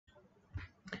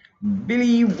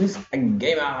Billy with a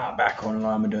gamer back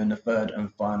online. We're doing the third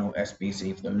and final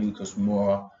SBC for the Lucas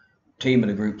Moura team of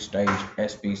the group stage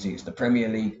SBC. It's the Premier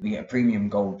League. We get a premium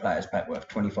gold players pack worth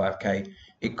 25k.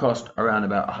 It cost around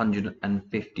about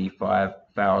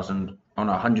 155,000 on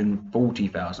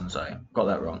 140,000. Sorry, got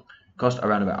that wrong. Cost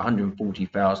around about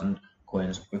 140,000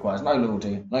 coins. Requires no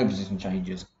loyalty, no position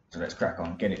changes. So let's crack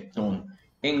on, get it done.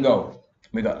 In goal,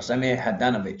 we got Semir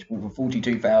Hadanovic, bought for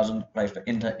 42,000, plays for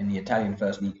Inter in the Italian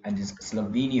First League and is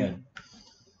Slovenian.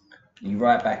 The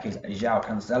right back is João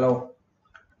Cancelo.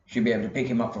 Should be able to pick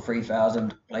him up for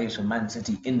 3,000, plays for Man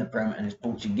City in the Prem and is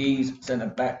Portuguese. Centre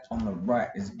back on the right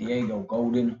is Diego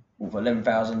Golden, bought for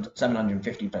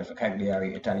 11,750, plays for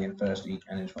Cagliari, Italian First League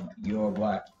and is from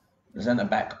Uruguay. The centre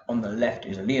back on the left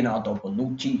is Leonardo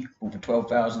Bonucci, bought for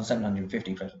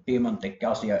 12,750, plays for Piemonte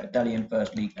Calcio, Italian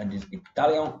First League and is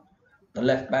Italian. The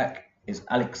left back is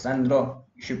Alexandro.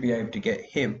 You should be able to get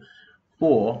him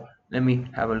for, let me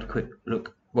have a quick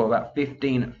look, well, about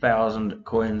 15,000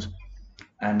 coins.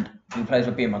 And he plays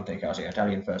for Piemonte Calcio,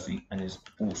 Italian First League, and is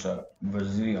also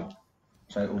Brazilian.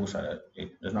 So also,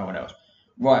 there's no one else.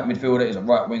 Right midfielder is a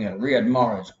right winger, Riyad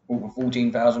Mahrez, bought for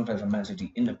 14,000, plays for Man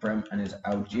City in the Prem and is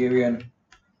Algerian.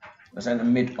 The centre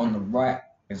mid on the right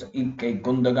is Ike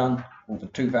Gundogan, bought for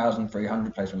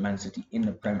 2,300, plays for Man City in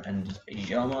the Prem and is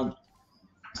German.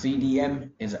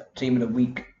 CDM is a team of the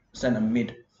week centre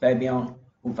mid Fabian,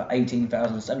 bought for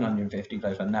 18,750,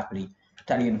 plays for Napoli,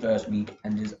 Italian First League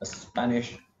and is a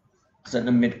Spanish.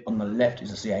 Centre mid on the left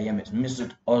is a CAM, it's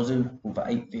Mesut Ozil, bought for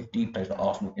 850, plays for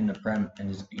Arsenal in the Prem and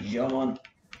is German.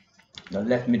 The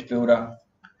left midfielder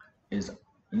is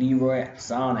Leroy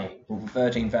Sané, bought for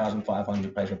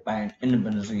 13,500, plays for Bayern in the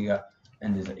Bundesliga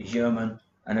and is German.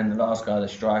 And then the last guy, the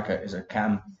striker, is a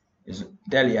cam, is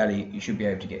Dele Alli. You should be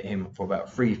able to get him for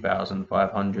about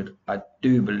 3,500. I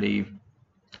do believe,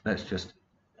 let's just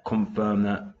confirm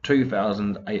that,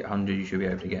 2,800 you should be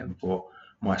able to get him for.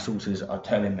 My sources are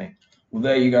telling me. Well,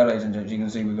 there you go, ladies and gentlemen. You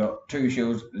can see we've got 2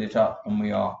 shields lit up and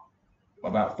we are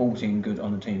about 14 good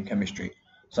on the team chemistry.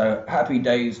 So happy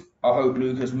days. I hope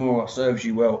Lucas Moura serves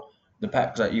you well. The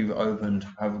packs that you've opened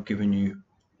have given you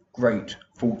great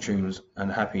fortunes and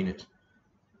happiness.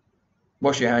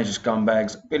 Wash your hands, you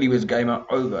scumbags. Billy was gamer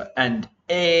over and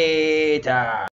eta.